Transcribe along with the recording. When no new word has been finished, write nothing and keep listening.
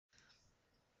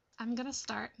I'm going to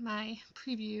start my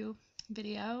preview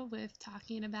video with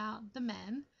talking about the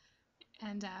men,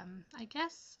 and I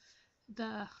guess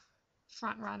the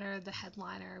front runner, the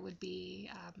headliner, would be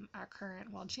our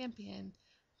current world champion,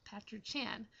 Patrick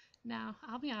Chan. Now,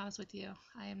 I'll be honest with you,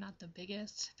 I am not the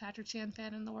biggest Patrick Chan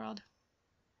fan in the world,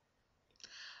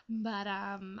 but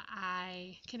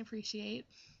I can appreciate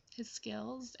his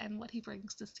skills and what he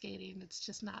brings to skating. It's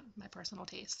just not my personal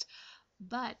taste.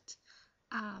 But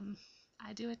um,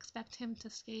 I do expect him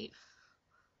to skate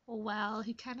well.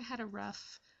 He kind of had a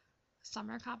rough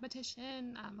summer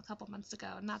competition a couple months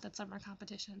ago. Not that summer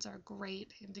competitions are a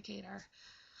great indicator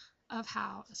of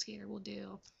how a skater will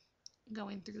do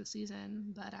going through the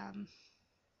season, but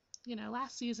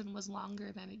last season was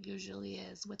longer than it usually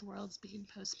is with Worlds being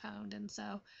postponed, and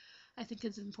so I think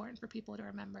it's important for people to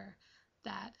remember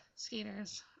that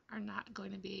skaters are not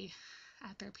going to be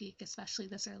at their peak, especially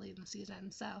this early in the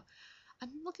season. So I'm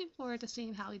looking forward to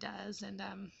seeing how he does and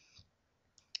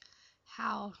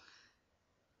how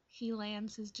he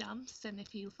lands his jumps, and if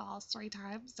he falls 3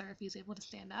 times or if he's able to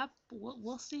stand up.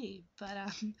 We'll see. But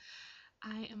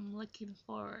I am looking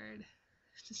forward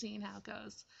to seeing how it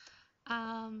goes.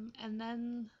 And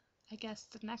then I guess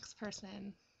the next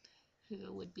person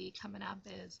who would be coming up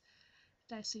is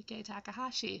Daisuke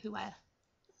Takahashi, who I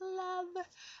love.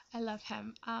 I love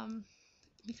him.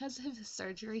 Because of his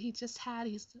surgery he just had,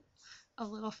 he's a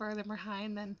little further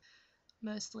behind than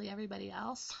mostly everybody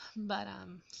else. But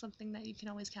something that you can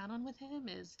always count on with him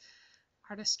is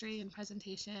artistry and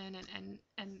presentation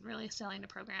and really selling the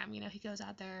program. He goes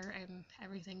out there and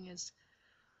everything is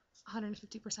 150%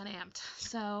 amped.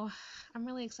 So I'm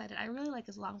really excited. I really like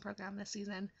his long program this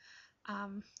season.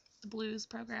 The blues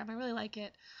program, I really like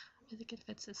it. I think it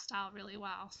fits his style really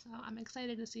well. So I'm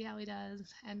excited to see how he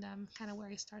does and kind of where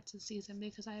he starts the season,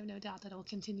 because I have no doubt that he'll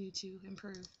continue to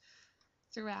improve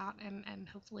throughout and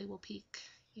hopefully will peak,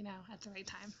 at the right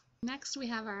time. Next, we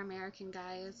have our American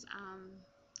guys,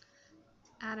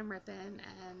 Adam Rippon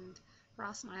and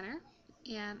Ross Minor.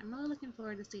 And I'm really looking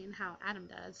forward to seeing how Adam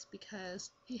does,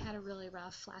 because he had a really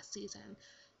rough last season.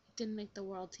 He didn't make the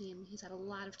world team. He's had a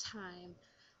lot of time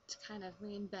to kind of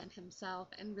reinvent himself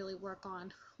and really work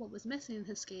on what was missing in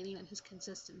his skating and his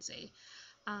consistency.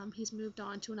 He's moved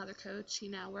on to another coach. He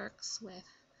now works with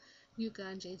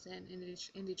Yuka and Jason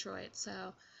in Detroit. So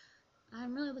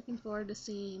I'm really looking forward to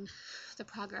seeing the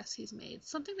progress he's made.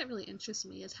 Something that really interests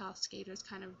me is how skaters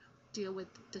kind of deal with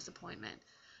disappointment.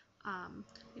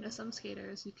 Some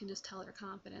skaters, you can just tell their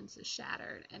confidence is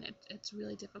shattered, and it's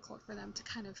really difficult for them to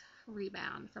kind of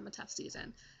rebound from a tough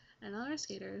season. And other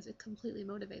skaters, it completely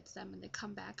motivates them, and they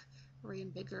come back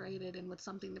reinvigorated and with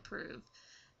something to prove.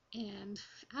 And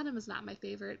Adam is not my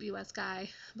favorite U.S. guy,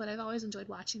 but I've always enjoyed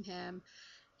watching him,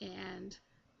 and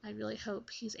I really hope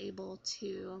he's able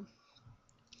to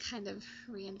kind of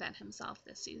reinvent himself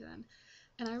this season.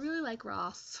 And I really like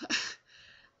Ross.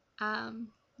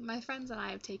 My friends and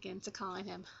I have taken to calling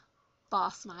him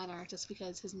Boss Minor just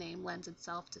because his name lends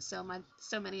itself to so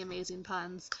many amazing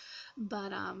puns.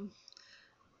 But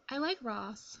I like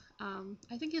Ross.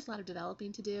 I think he has a lot of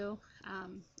developing to do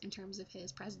in terms of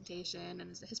his presentation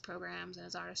and his programs and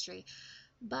his artistry.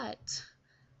 But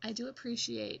I do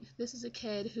appreciate this is a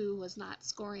kid who was not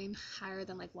scoring higher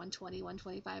than like 120,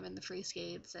 125 in the free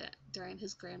skates during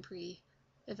his Grand Prix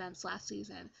events last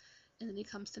season. And then he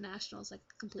comes to nationals like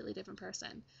a completely different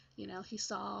person. He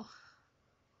saw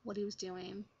what he was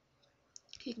doing.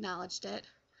 He acknowledged it.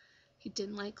 He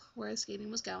didn't like where his skating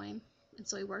was going, and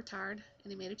so he worked hard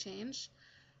and he made a change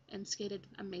and skated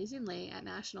amazingly at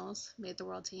nationals, made the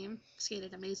world team,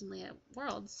 skated amazingly at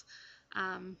worlds.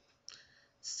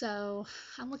 So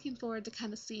I'm looking forward to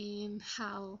kind of seeing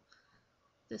how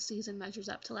this season measures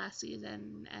up to last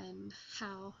season and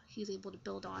how he's able to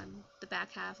build on the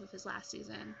back half of his last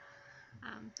season.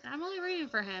 I'm really rooting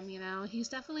for him. He's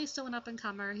definitely still an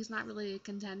up-and-comer. He's not really a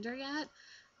contender yet,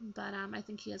 but I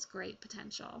think he has great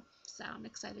potential. So I'm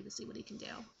excited to see what he can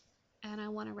do. And I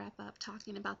want to wrap up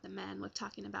talking about the men with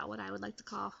talking about what I would like to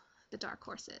call the dark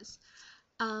horses.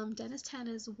 Dennis Ten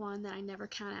is one that I never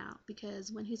count out,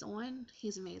 because when he's on,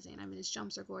 he's amazing. I mean, his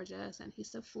jumps are gorgeous, and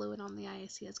he's so fluid on the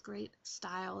ice. He has great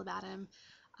style about him.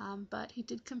 But he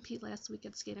did compete last week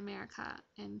at Skate America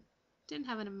and didn't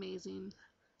have an amazing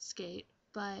skate,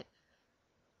 but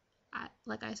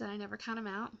like I said, I never count him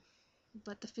out.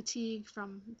 But the fatigue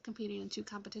from competing in 2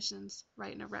 competitions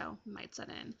right in a row might set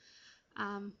in.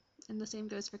 And the same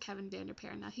goes for Kevin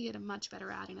Vanderpeer. Now, he had a much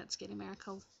better outing at Skate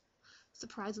America,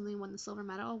 surprisingly won the silver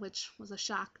medal, which was a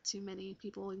shock to many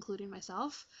people, including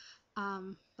myself.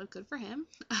 But good for him.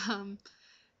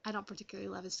 I don't particularly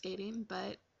love his skating,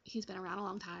 but he's been around a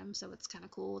long time, so it's kind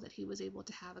of cool that he was able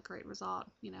to have a great result,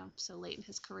 so late in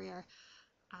his career.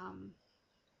 Um,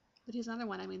 but he's another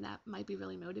one, I mean, that might be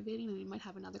really motivating, and he might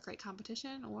have another great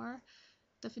competition, or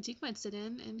the fatigue might sit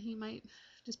in and he might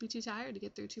just be too tired to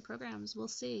get through 2 programs. We'll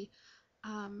see.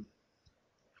 Um,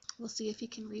 we'll see if he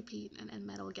can repeat and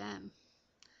medal again.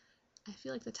 I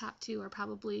feel like the top 2 are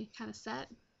probably kind of set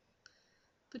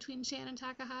between Shan and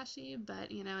Takahashi,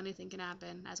 but anything can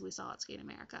happen, as we saw at Skate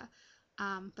America.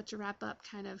 But to wrap up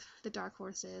kind of the dark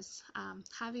horses,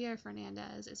 Javier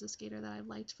Fernandez is a skater that I've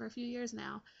liked for a few years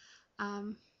now.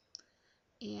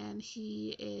 And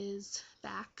he is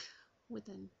back with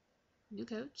a new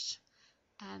coach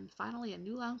and finally a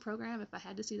new long program. If I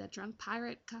had to see that drunk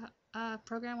pirate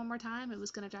program one more time, it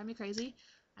was going to drive me crazy.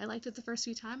 I liked it the first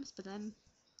few times, but then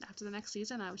after the next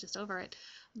season, I was just over it.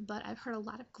 But I've heard a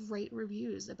lot of great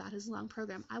reviews about his long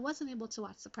program. I wasn't able to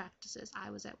watch the practices.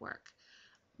 I was at work.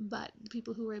 But the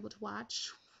people who were able to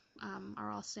watch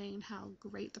are all saying how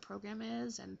great the program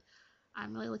is, and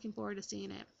I'm really looking forward to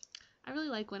seeing it. I really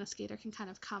like when a skater can kind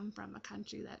of come from a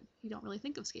country that you don't really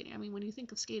think of skating. I mean, when you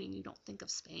think of skating, you don't think of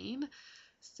Spain.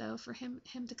 So for him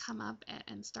to come up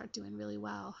and start doing really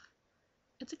well,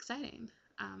 it's exciting.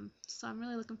 So I'm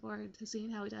really looking forward to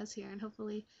seeing how he does here, and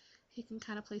hopefully he can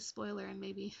kind of play spoiler and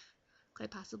maybe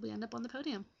quite possibly end up on the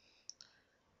podium.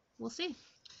 We'll see.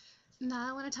 Now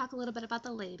I want to talk a little bit about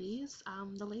the ladies.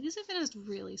 The ladies have finished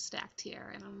really stacked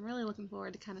here, and I'm really looking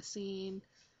forward to kind of seeing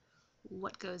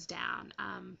what goes down.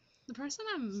 The person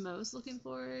I'm most looking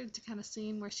forward to kind of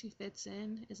seeing where she fits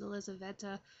in is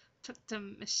Elizaveta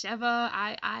Tuktamisheva.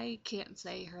 I can't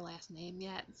say her last name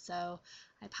yet, so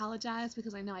I apologize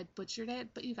because I know I butchered it,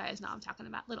 but you guys know I'm talking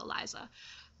about little Liza.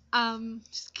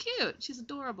 She's cute. She's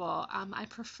adorable. I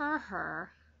prefer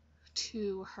her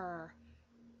to her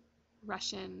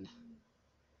Russian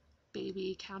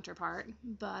baby counterpart,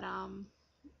 but I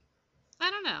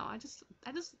don't know.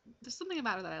 There's something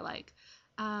about her that I like.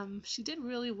 She did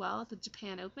really well at the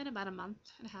Japan Open about a month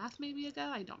and a half maybe ago.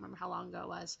 I don't remember how long ago it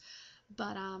was,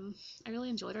 but I really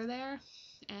enjoyed her there,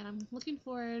 and I'm looking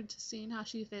forward to seeing how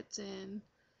she fits in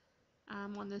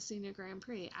on the Senior Grand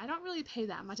Prix. I don't really pay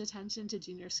that much attention to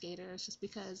junior skaters just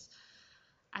because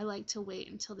I like to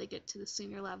wait until they get to the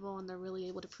senior level and they're really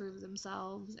able to prove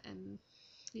themselves, and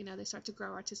they start to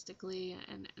grow artistically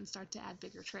and start to add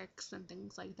bigger tricks and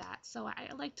things like that. So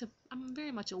I'm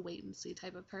very much a wait and see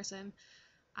type of person.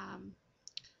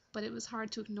 But it was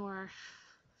hard to ignore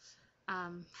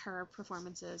her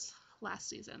performances last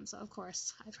season. So of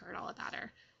course I've heard all about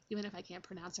her, even if I can't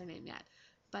pronounce her name yet.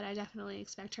 But I definitely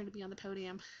expect her to be on the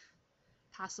podium,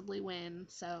 possibly win.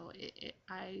 So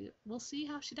I will see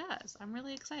how she does. I'm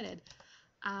really excited.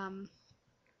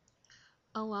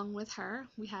 Along with her,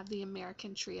 we have the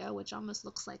American Trio, which almost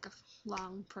looks like a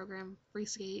long program free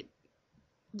skate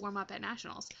warm-up at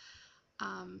Nationals.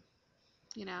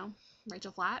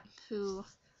 Rachel Flatt, who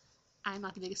I'm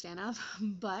not the biggest fan of,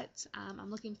 but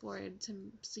I'm looking forward to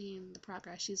seeing the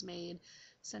progress she's made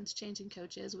since changing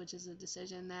coaches, which is a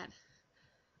decision that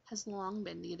has long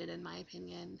been needed, in my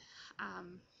opinion.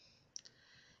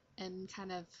 And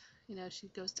kind of, she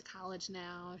goes to college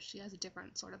now. She has a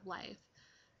different sort of life.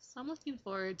 So I'm looking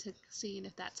forward to seeing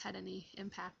if that's had any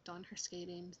impact on her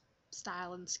skating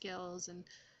style and skills and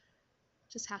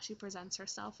just how she presents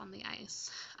herself on the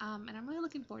ice. And I'm really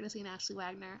looking forward to seeing Ashley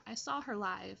Wagner. I saw her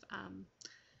live.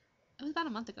 It was about a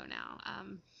month ago now.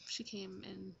 She came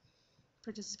and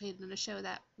participated in a show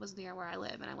that was near where I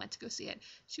live, and I went to go see it.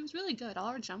 She was really good.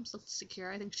 All her jumps looked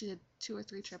secure. I think she did 2 or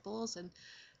 3 triples, and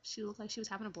she looked like she was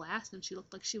having a blast, and she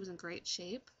looked like she was in great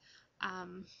shape.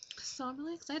 So I'm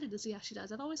really excited to see how she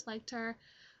does. I've always liked her.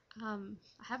 I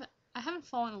haven't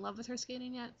fallen in love with her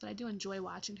skating yet, but I do enjoy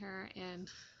watching her and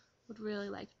would really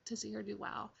like to see her do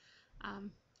well.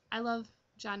 I love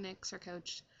John Nix, her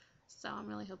coach, so I'm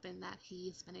really hoping that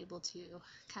he's been able to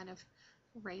kind of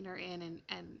rein her in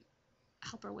and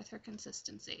help her with her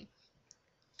consistency.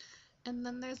 And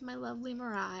then there's my lovely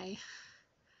Mirai.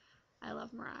 I love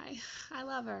Mirai. I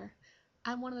love her.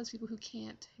 I'm one of those people who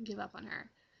can't give up on her.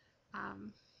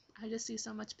 I just see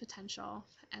so much potential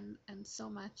and so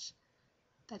much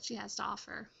that she has to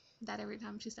offer that every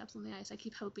time she steps on the ice, I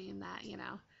keep hoping that,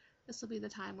 this will be the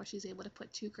time where she's able to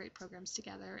put 2 great programs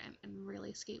together and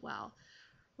really skate well.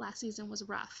 Last season was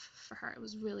rough for her. It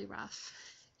was really rough.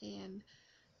 And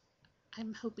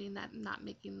I'm hoping that not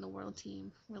making the world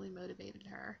team really motivated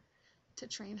her to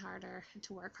train harder and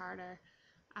to work harder.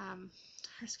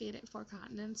 Her skate at 4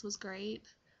 Continents was great.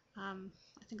 I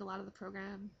think a lot of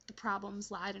the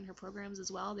problems lied in her programs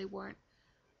as well. They weren't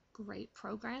great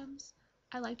programs.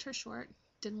 I liked her short,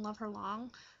 didn't love her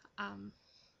long.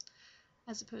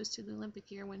 as opposed to the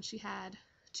Olympic year when she had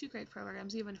two great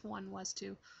programs, even if one was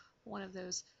to one of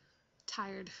those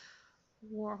tired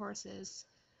war horses,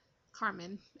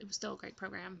 Carmen. It was still a great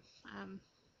program.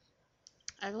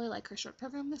 I really like her short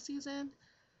program this season,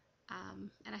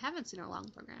 and I haven't seen her long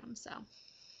program, so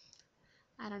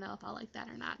I don't know if I'll like that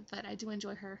or not, but I do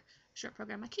enjoy her short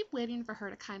program. I keep waiting for her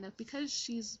to kind of, because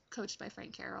she's coached by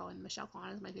Frank Carroll and Michelle Kwan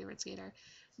is my favorite skater.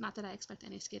 Not that I expect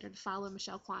any skater to follow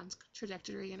Michelle Kwan's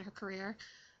trajectory in her career,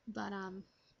 but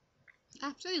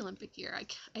after the Olympic year, I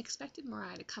expected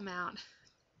Mariah to come out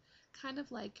kind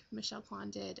of like Michelle Kwan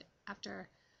did after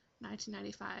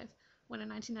 1995. When in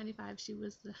 1995 she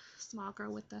was the small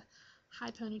girl with the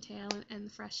high ponytail and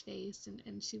the fresh face,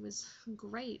 and she was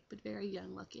great but very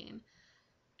young looking.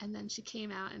 And then she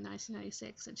came out in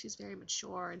 1996 and she's very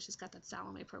mature and she's got that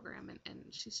Salome program and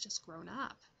she's just grown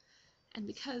up. And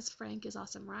because Frank is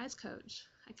also Mariah's coach,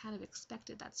 I kind of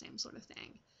expected that same sort of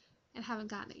thing and haven't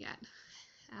gotten it yet.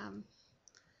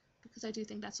 Because I do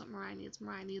think that's what Mariah needs.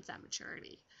 Mariah needs that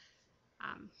maturity.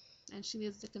 And she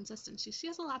needs the consistency. She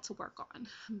has a lot to work on,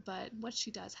 but what she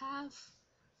does have,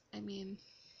 I mean,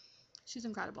 she's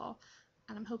incredible.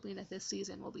 And I'm hoping that this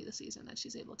season will be the season that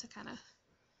she's able to kind of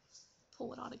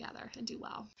pull it all together and do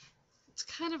well. To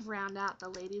kind of round out the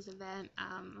ladies event,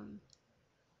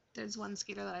 there's one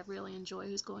skater that I really enjoy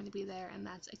who's going to be there, and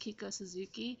that's Akiko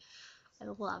Suzuki. I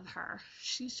love her.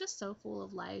 She's just so full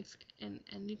of life, and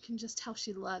you can just tell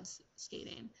she loves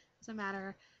skating. It doesn't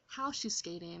matter how she's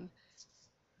skating,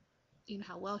 you know,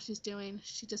 how well she's doing,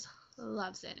 she just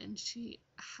loves it, and she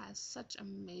has such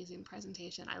amazing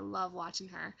presentation. I love watching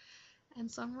her, and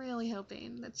so I'm really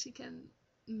hoping that she can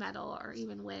medal or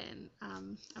even win.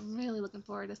 I'm really looking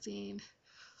forward to seeing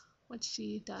what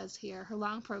she does here. Her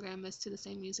long program is to the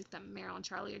same music that Meryl and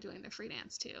Charlie are doing their free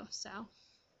dance to, so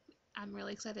I'm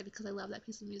really excited because I love that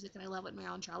piece of music and I love what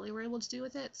Meryl and Charlie were able to do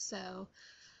with it, so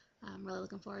I'm really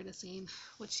looking forward to seeing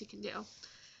what she can do.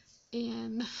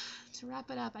 And to wrap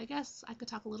it up, I guess I could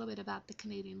talk a little bit about the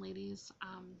Canadian ladies,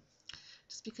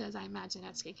 just because I imagine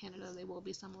at Skate Canada they will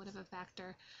be somewhat of a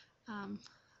factor.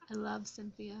 I love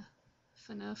Cynthia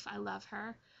Phaneuf. I love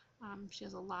her. She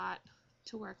has a lot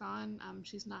to work on.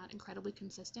 She's not incredibly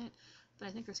consistent, but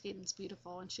I think her skating's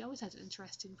beautiful, and she always has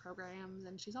interesting programs,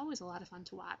 and she's always a lot of fun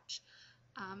to watch.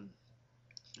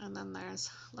 And then there's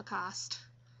Lacoste,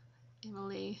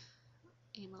 Emily,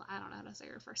 I don't know how to say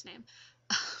her first name.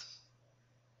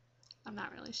 I'm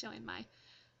not really showing my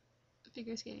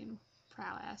figure skating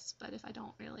prowess, but if I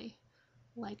don't really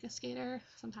like a skater,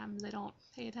 sometimes I don't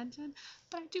pay attention,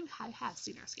 but I have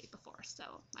seen her skate before, so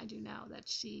I do know that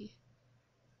she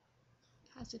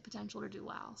has the potential to do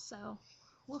well, so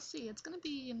we'll see. It's going to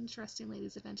be an interesting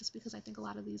ladies event just because I think a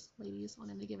lot of these ladies on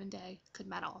any given day could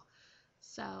medal,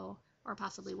 so, or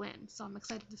possibly win, so I'm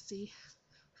excited to see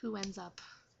who ends up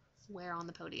where on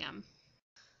the podium.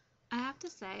 I have to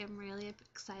say I'm really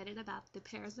excited about the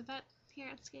pairs event here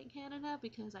at Skate Canada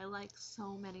because I like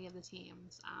so many of the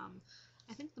teams.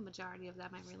 I think the majority of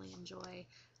them I really enjoy.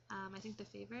 I think the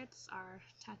favorites are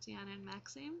Tatiana and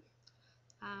Maxime,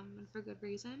 and for good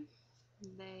reason.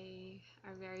 They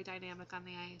are very dynamic on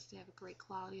the ice. They have a great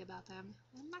quality about them.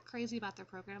 I'm not crazy about their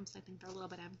programs. I think they're a little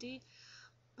bit empty,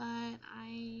 but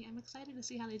I am excited to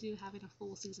see how they do having a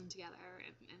full season together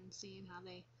and seeing how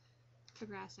they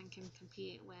progress and can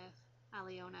compete with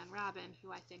Aliona and Robin,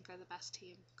 who I think are the best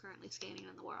team currently skating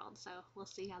in the world. So we'll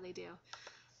see how they do.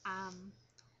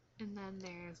 And then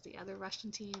there's the other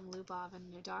Russian team, Lubov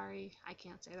and Nodari. I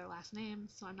can't say their last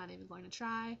names, so I'm not even going to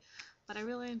try. But I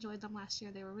really enjoyed them last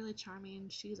year. They were really charming.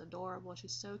 She's adorable.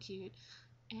 She's so cute.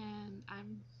 And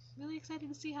I'm really excited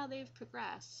to see how they've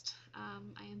progressed.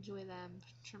 I enjoy them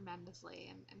tremendously.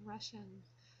 And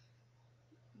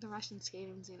the Russian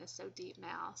skating scene is so deep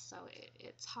now, so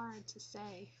it's hard to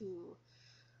say who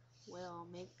will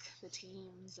make the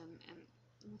teams and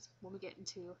when we get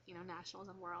into, you know, nationals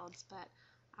and worlds, but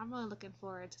I'm really looking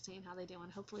forward to seeing how they do,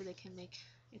 and hopefully they can make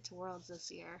it to worlds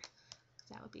this year, because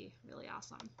that would be really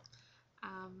awesome.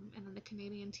 And then the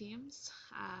Canadian teams,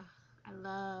 I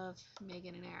love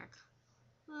Megan and Eric.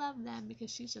 Love them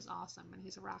because she's just awesome and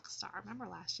he's a rock star. Remember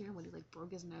last year when he like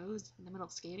broke his nose in the middle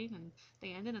of skating and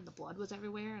they ended and the blood was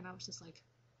everywhere, and I was just like,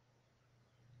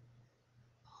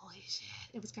 holy shit,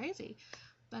 it was crazy.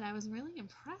 But I was really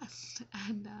impressed,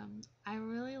 and I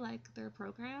really like their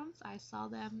programs. I saw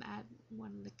them at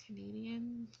one of the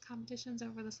Canadian competitions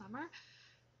over the summer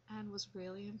and was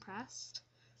really impressed.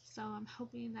 So I'm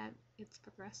hoping that it's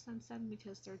progressed since then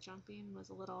because their jumping was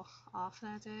a little off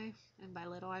that day, and by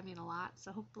little I mean a lot.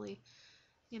 So hopefully,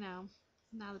 you know,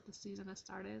 now that the season has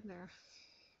started, they're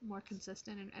more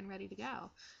consistent and ready to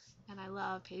go. And I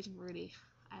love Paige and Rudy.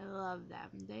 I love them.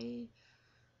 They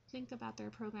think about their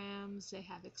programs. They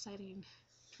have exciting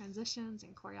transitions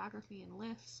and choreography and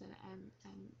lifts, and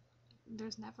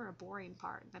there's never a boring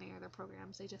part in any of their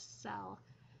programs. They just sell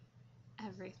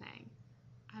everything.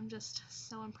 I'm just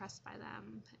so impressed by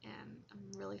them, and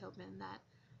I'm really hoping that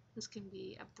this can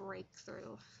be a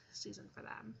breakthrough season for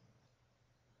them.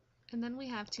 And then we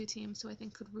have two teams who I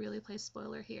think could really play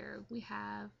spoiler here. We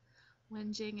have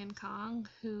Wenjing and Kong,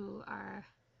 who are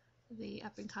the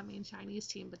up-and-coming Chinese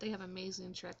team, but they have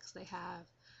amazing tricks. They have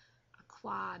a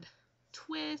quad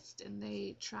twist, and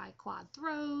they try quad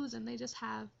throws, and they just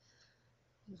have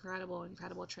incredible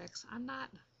tricks. I'm not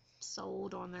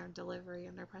sold on their delivery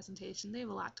and their presentation. They have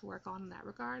a lot to work on in that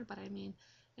regard, but I mean,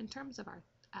 in terms of our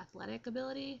athletic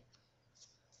ability,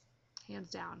 hands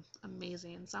down,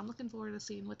 amazing. So I'm looking forward to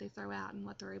seeing what they throw out and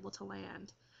what they're able to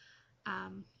land.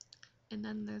 Um, and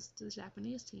then there's the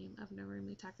Japanese team of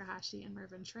Narumi Takahashi and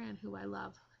Mervyn Tran, who I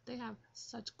love. They have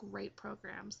such great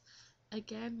programs.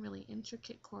 Again, really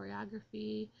intricate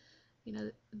choreography. You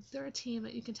know, they're a team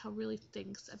that you can tell really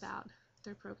thinks about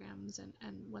their programs and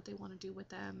what they want to do with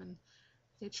them, and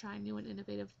they try new and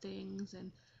innovative things,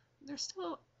 and they're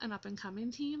still an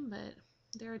up-and-coming team, but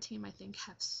they're a team I think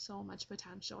have so much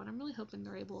potential, and I'm really hoping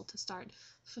they're able to start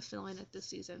fulfilling it this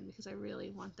season, because I really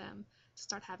want them to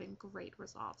start having great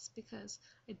results, because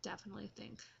I definitely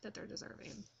think that they're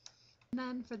deserving. And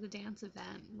then for the dance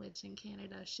event, which in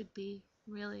Canada should be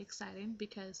really exciting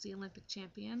because the Olympic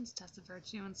champions, Tessa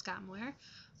Virtue and Scott Moir,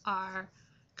 are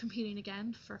competing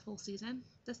again for a full season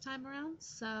this time around.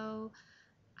 So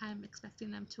I'm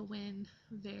expecting them to win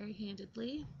very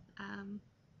handedly.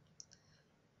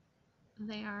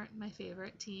 They aren't my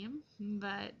favorite team,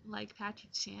 but like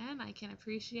Patrick Chan, I can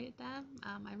appreciate them.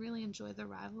 I really enjoy the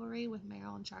rivalry with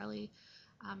Meryl and Charlie,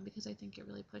 because I think it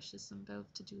really pushes them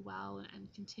both to do well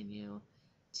and continue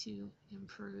to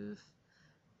improve.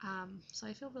 So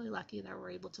I feel really lucky that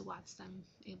we're able to watch them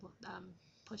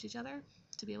push each other,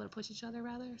 to be able to push each other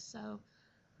rather. So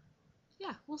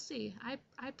yeah, we'll see.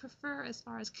 I prefer, as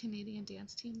far as Canadian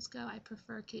dance teams go, I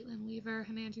prefer Caitlin Weaver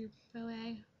and Andrew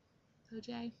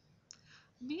Pojay.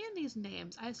 Me and these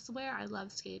names, I swear I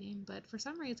love skating, but for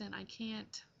some reason I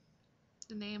can't.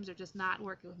 The names are just not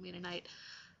working with me tonight.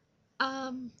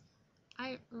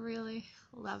 I really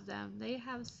love them. They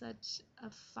have such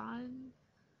a fun,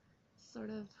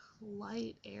 sort of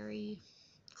light, airy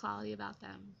quality about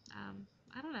them.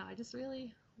 I don't know, I just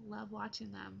really love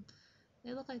watching them.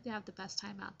 They look like they have the best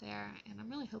time out there, and I'm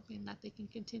really hoping that they can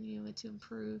continue to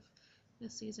improve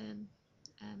this season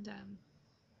and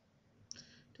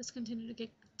just continue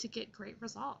to get great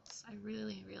results. I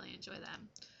really enjoy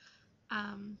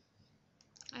them.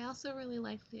 I also really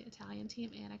like the Italian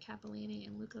team, Anna Cappellini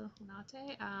and Luca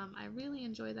Lunate. I really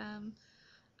enjoy them.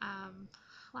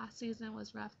 Last season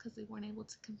was rough because they weren't able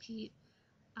to compete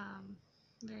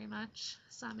very much,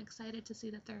 so I'm excited to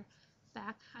see that they're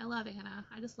back. I love Anna.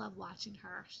 I just love watching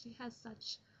her. She has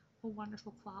such a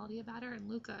wonderful quality about her, and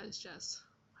Luca is just,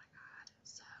 oh my god,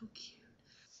 so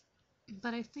cute.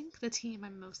 But I think the team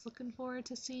I'm most looking forward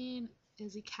to seeing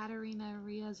is Ekaterina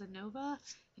Ryazanova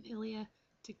and Ilya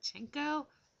Tkachenko.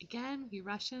 Again, you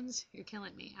Russians, you're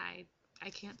killing me. I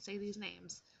can't say these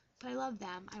names, but I love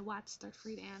them. I watched their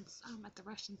free dance at the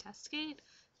Russian test skate,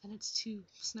 and it's to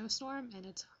Snowstorm, and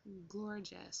it's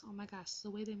gorgeous. Oh my gosh, the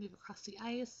way they move across the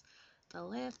ice, the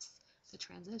lifts, the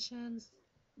transitions,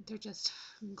 they're just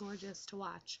gorgeous to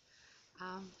watch.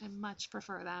 I much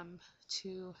prefer them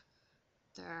to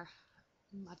their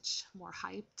much more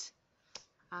hyped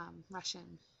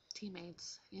Russian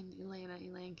teammates in Elena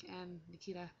Ilinsk and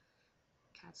Nikita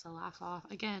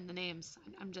Katsalakov. Again, the names,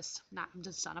 I'm just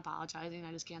done apologizing.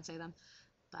 I just can't say them.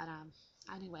 But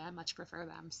anyway, I much prefer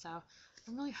them. So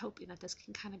I'm really hoping that this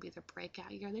can kind of be their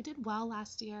breakout year. They did well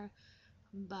last year,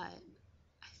 but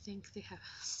I think they have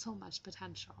so much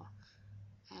potential.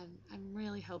 And I'm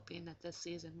really hoping that this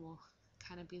season will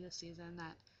kind of be the season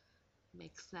that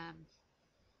makes them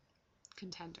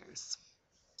contenders.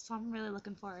 So I'm really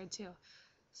looking forward to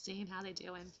seeing how they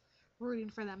do and rooting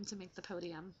for them to make the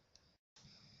podium.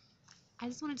 I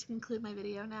just wanted to conclude my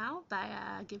video now by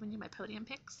giving you my podium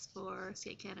picks for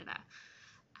Skate Canada.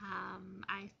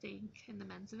 I think in the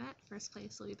men's event, first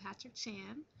place will be Patrick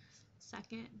Chan,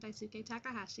 second Daisuke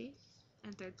Takahashi,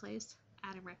 and third place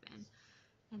Adam Rippon.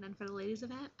 And then for the ladies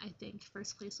event, I think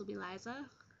first place will be Liza,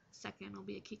 second will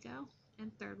be Akiko,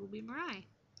 and third will be Mirai.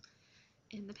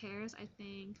 In the pairs, I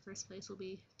think first place will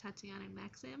be Tatiana and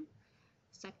Maxim,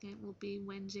 second will be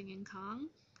Wenjing and Kong,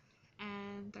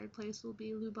 and third place will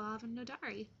be Lubov and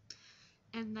Nodari.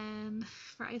 And then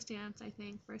for ice dance, I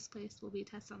think first place will be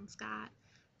Tessa and Scott,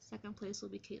 second place will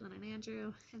be Caitlin and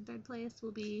Andrew, and third place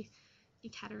will be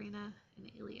Ekaterina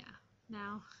and Ilya.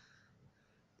 Now,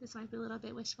 this might be a little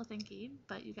bit wishful thinking,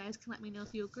 but you guys can let me know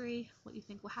if you agree, what you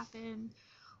think will happen,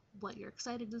 what you're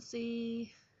excited to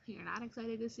see, who you're not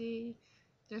excited to see.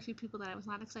 There are a few people that I was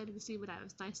not excited to see, but I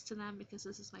was nice to them because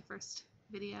this is my first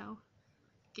video.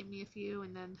 Give me a few,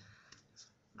 and then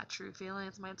my true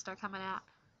feelings might start coming out.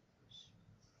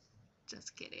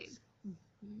 Just kidding.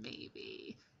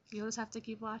 Maybe. You'll just have to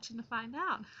keep watching to find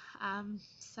out.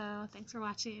 So thanks for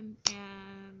watching,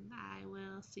 and I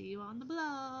will see you on the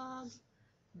blog.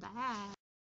 Bye.